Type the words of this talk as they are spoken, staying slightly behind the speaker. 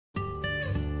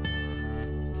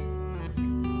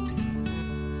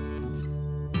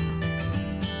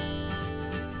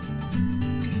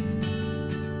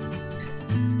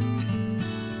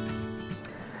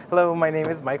Hello, my name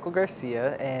is Michael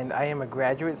Garcia, and I am a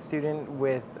graduate student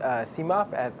with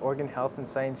CMOP at Oregon Health and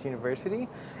Science University.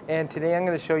 And today I'm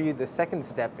going to show you the second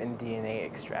step in DNA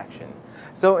extraction.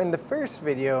 So in the first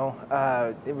video,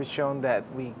 it was shown that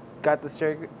we got the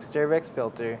Sterevex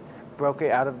filter, broke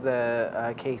it out of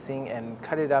the casing, and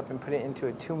cut it up and put it into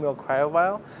a 2 ml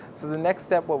cryovial. So the next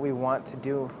step, what we want to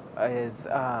do is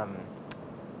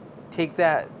take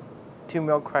that 2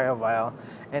 ml cryovial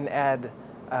and add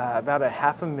about a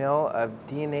 ½ ml of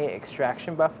DNA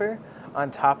extraction buffer on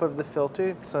top of the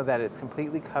filter so that it's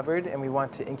completely covered, and we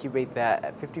want to incubate that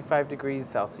at 55 degrees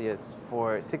Celsius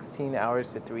for 16 hours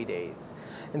to 3 days.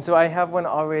 And so I have one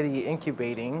already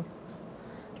incubating.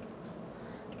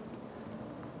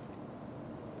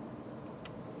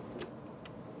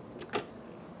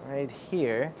 Right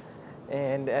here.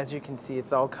 And as you can see,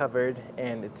 it's all covered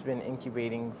and it's been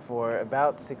incubating for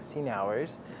about 16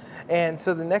 hours. And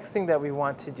so the next thing that we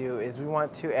want to do is we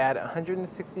want to add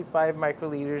 165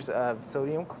 microliters of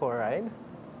sodium chloride.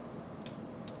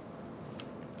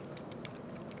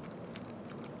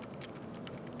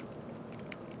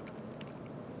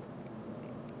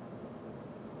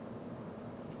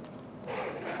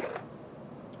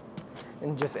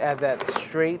 And just add that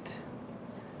straight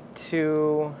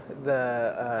to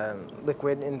the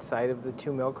liquid inside of the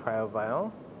 2 ml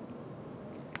cryovial.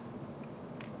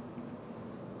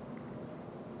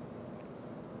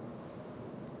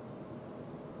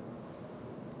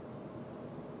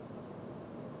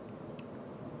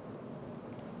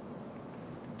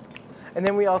 And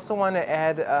then we also want to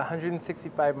add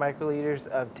 165 microliters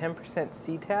of 10%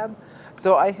 C-tab.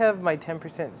 So I have my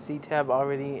 10% C-tab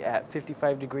already at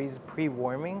 55 degrees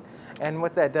pre-warming. And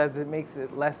what that does, it makes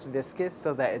it less viscous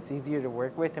so that it's easier to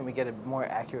work with and we get a more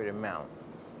accurate amount.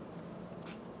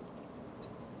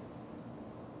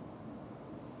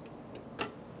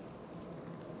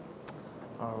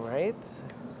 All right.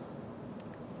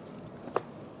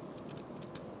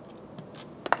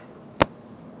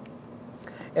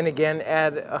 And again,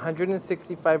 add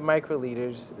 165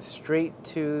 microliters straight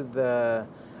to the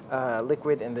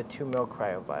liquid in the 2 ml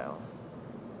cryovial.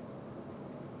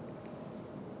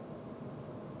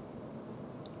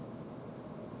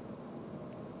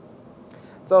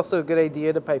 It's also a good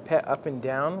idea to pipette up and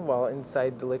down while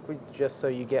inside the liquid, just so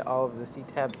you get all of the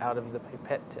C-tab out of the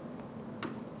pipette tip.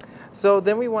 So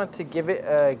then we want to give it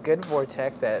a good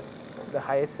vortex at the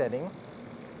highest setting.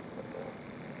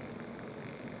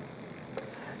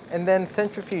 And then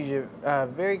centrifuge it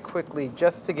very quickly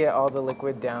just to get all the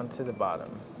liquid down to the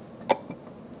bottom.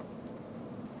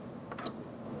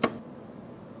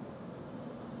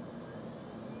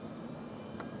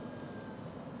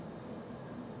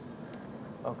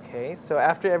 Okay, so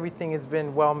after everything has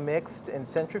been well mixed and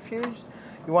centrifuged,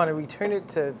 you want to return it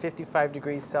to 55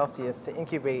 degrees Celsius to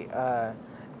incubate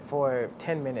for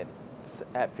 10 minutes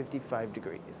at 55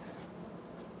 degrees.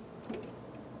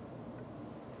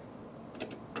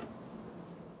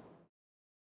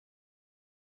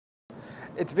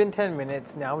 It's been 10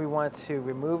 minutes. Now we want to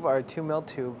remove our 2 ml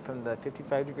tube from the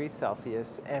 55 degrees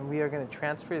Celsius, and we are going to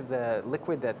transfer the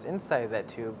liquid that's inside that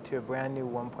tube to a brand new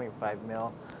 1.5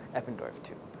 ml Eppendorf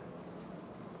tube.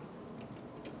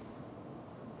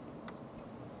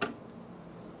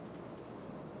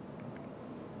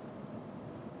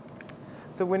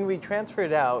 So when we transfer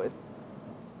it out,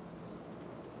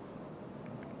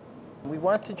 we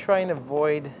want to try and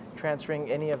avoid transferring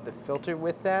any of the filter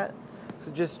with that. So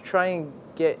just try and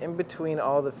get in between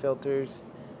all the filters,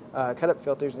 cut up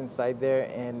filters inside there,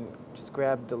 and just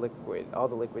grab the liquid, all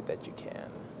the liquid that you can.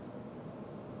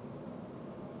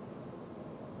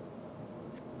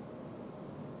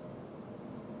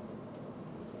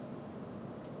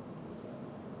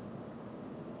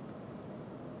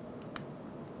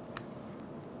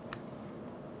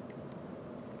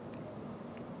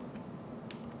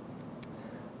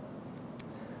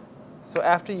 So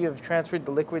after you have transferred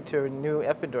the liquid to a new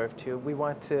Eppendorf tube, we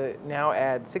want to now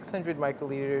add 600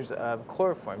 microliters of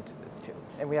chloroform to this tube,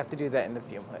 and we have to do that in the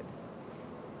fume hood.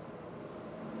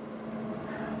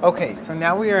 Okay, so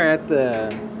now we are at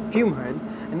the fume hood,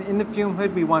 and in the fume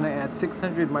hood we want to add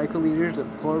 600 microliters of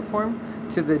chloroform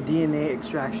to the DNA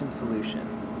extraction solution.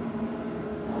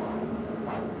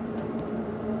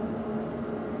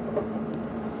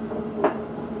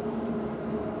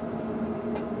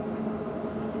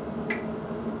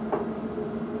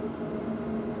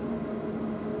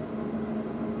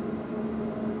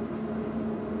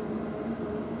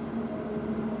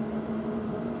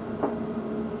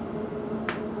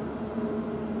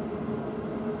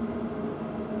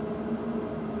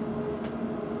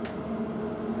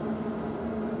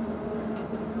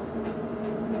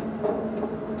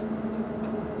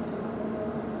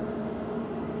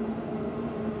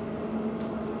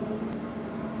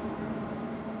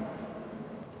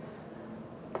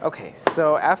 Okay,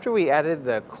 so after we added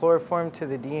the chloroform to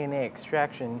the DNA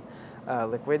extraction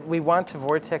liquid, we want to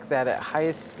vortex that at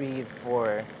highest speed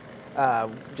for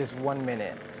just 1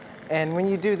 minute. And when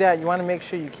you do that, you want to make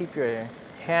sure you keep your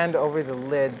hand over the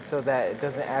lid so that it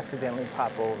doesn't accidentally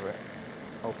pop open.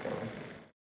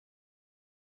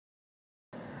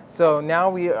 So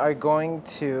now we are going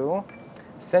to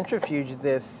centrifuge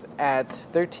this at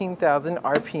 13,000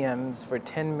 RPMs for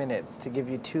 10 minutes to give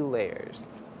you 2 layers.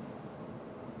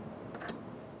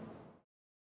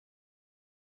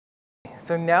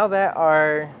 So now that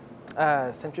our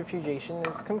centrifugation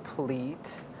is complete,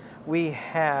 we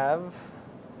have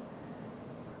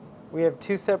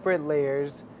 2 separate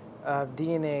layers of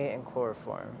DNA and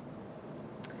chloroform.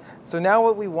 So now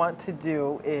what we want to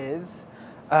do is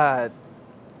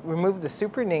remove the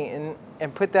supernatant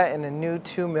and put that in a new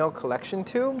 2 ml collection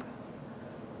tube.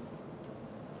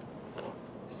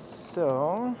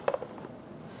 So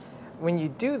when you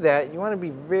do that, you want to be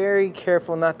very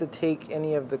careful not to take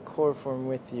any of the chloroform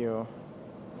with you.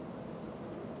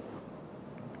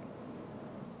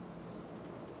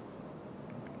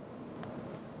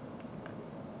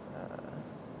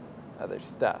 Other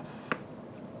stuff.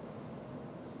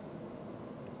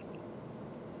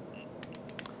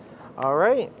 All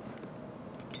right.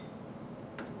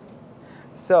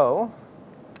 So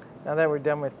now that we're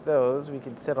done with those, we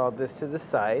can set all this to the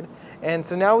side. And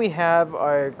so now we have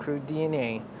our crude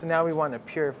DNA. So now we want to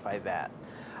purify that.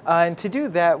 And to do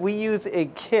that, we use a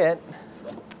kit.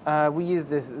 We use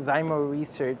this Zymo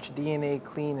Research DNA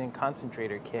Clean and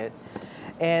Concentrator kit.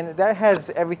 And that has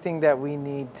everything that we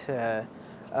need to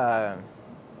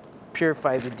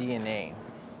purify the DNA.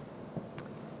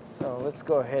 So let's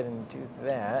go ahead and do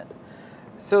that.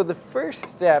 So the first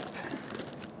step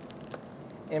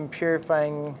in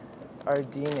purifying our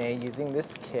DNA using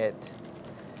this kit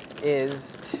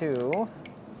is to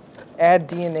add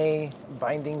DNA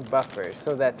binding buffer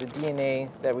so that the DNA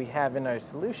that we have in our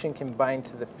solution can bind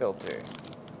to the filter.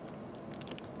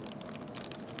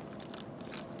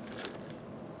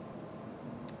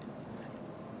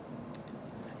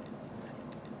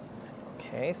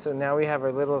 Okay, so now we have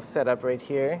our little setup right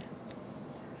here,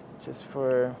 just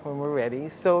for when we're ready.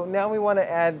 So now we want to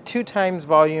add 2 times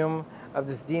volume of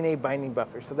this DNA binding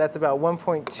buffer. So that's about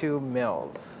 1.2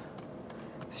 mils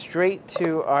straight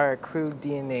to our crude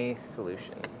DNA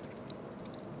solution.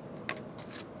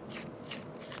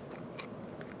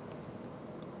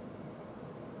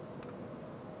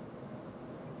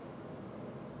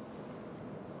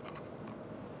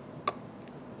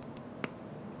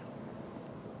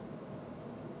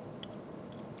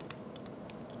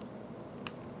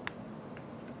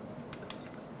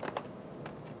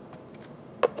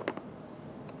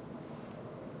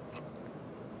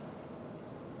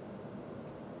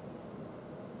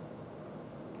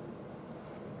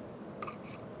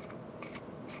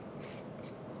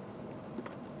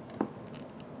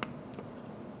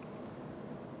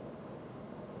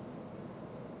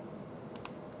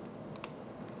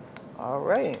 All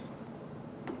right.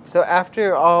 So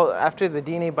after the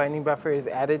DNA binding buffer is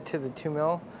added to the 2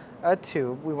 mil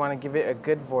tube, we want to give it a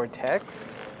good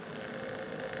vortex.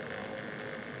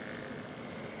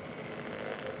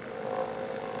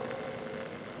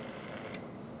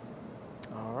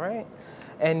 All right.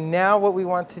 And now what we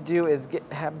want to do is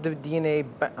have the DNA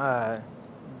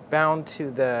bound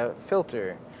to the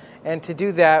filter. And to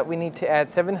do that, we need to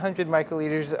add 700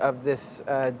 microliters of this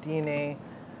DNA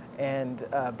and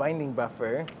binding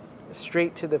buffer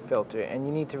straight to the filter, and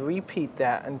you need to repeat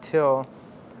that until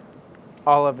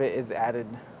all of it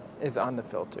is on the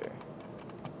filter.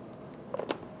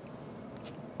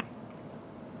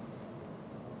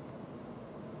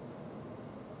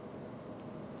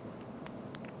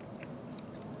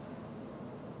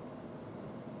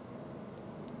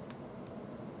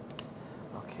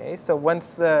 Okay, so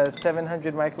once the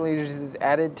 700 microliters is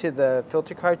added to the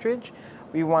filter cartridge,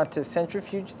 we want to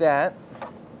centrifuge that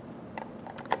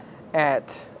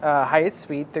at highest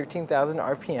speed, 13,000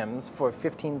 RPMs, for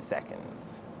 15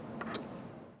 seconds.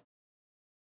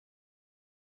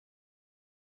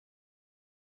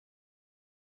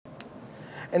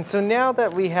 And so now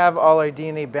that we have all our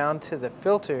DNA bound to the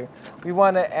filter, we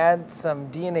want to add some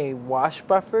DNA wash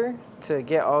buffer to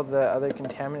get all the other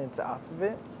contaminants off of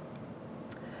it.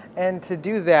 And to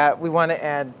do that, we want to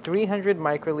add 300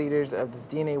 microliters of this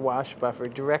DNA wash buffer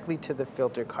directly to the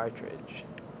filter cartridge.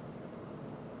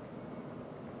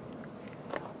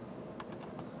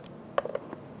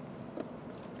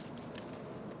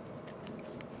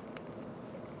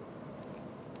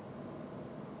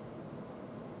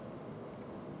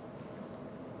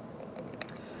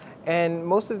 And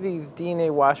most of these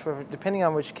DNA wash buffers, depending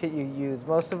on which kit you use,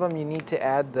 most of them you need to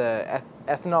add the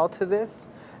ethanol to this.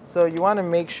 So you want to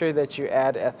make sure that you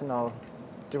add ethanol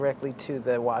directly to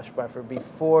the wash buffer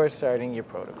before starting your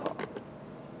protocol.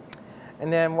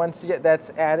 And then once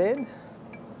that's added,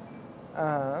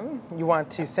 you want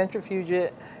to centrifuge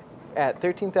it at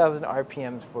 13,000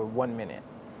 RPMs for 1 minute.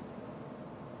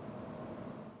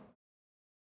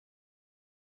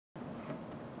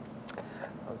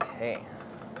 Okay.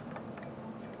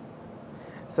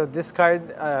 So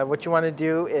discard, what you want to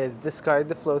do is discard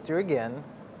the flow through again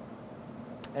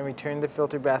and return the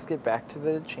filter basket back to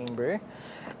the chamber.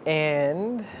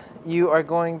 And you are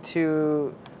going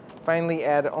to finally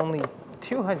add only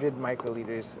 200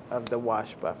 microliters of the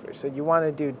wash buffer. So you want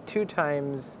to do 2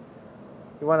 times,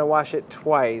 you want to wash it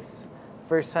twice.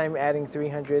 First time adding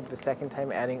 300, the second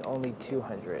time adding only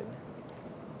 200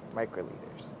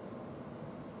 microliters.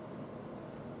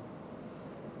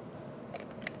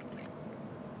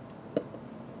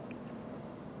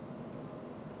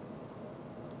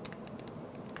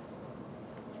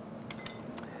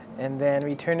 And then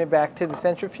return it back to the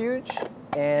centrifuge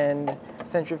and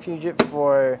centrifuge it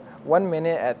for 1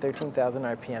 minute at 13,000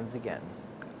 RPMs again.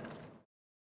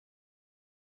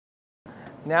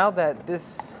 Now that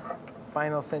this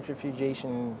final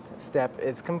centrifugation step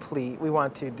is complete, we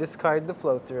want to discard the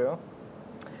flow through.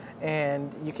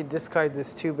 And you could discard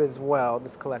this tube as well,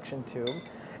 this collection tube.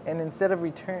 And instead of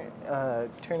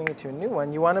turning it to a new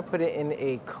one, you want to put it in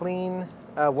a clean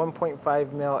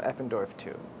 1.5 mil Eppendorf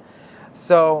tube.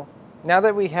 So now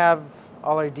that we have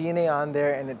all our DNA on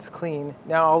there and it's clean,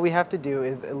 now all we have to do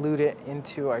is elute it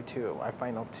into our tube, our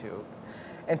final tube.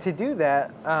 And to do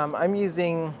that, I'm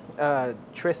using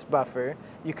Tris buffer.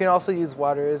 You can also use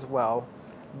water as well,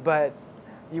 but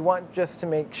you want just to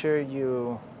make sure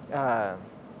you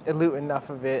elute enough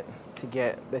of it to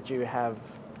get that you have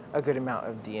a good amount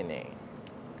of DNA.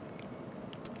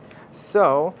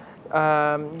 So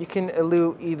you can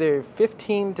elute either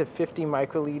 15 to 50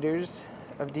 microliters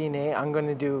of DNA. I'm going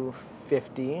to do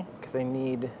 50 because I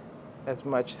need as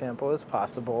much sample as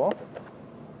possible.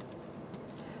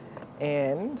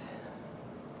 And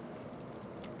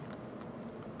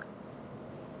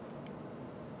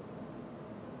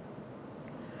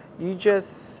you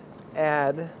just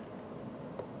add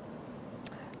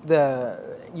the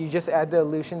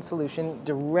elution solution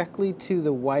directly to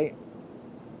the white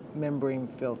membrane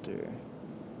filter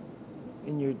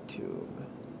in your tube.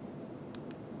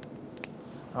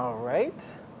 All right.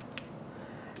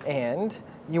 And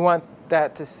you want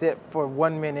that to sit for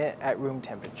 1 minute at room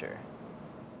temperature.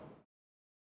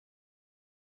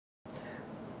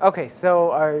 Okay,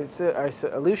 so our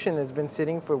solution has been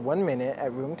sitting for 1 minute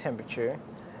at room temperature.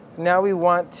 So now we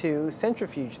want to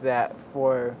centrifuge that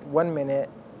for 1 minute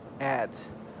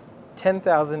at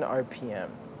 10,000 RPMs.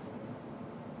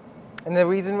 And the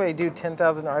reason why I do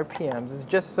 10,000 RPMs is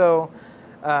just so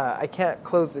I can't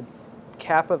close the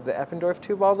cap of the Eppendorf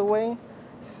tube all the way.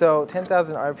 So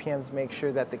 10,000 RPMs make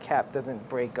sure that the cap doesn't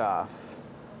break off.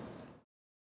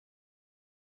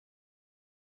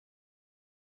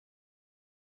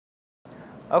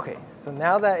 Okay, so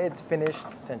now that it's finished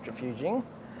centrifuging,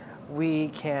 we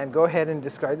can go ahead and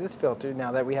discard this filter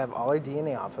now that we have all our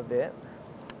DNA off of it.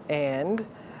 And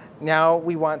now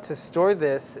we want to store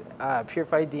this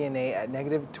purified DNA at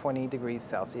 -20 degrees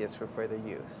Celsius for further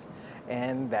use.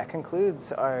 And that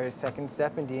concludes our second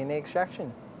step in DNA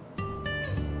extraction.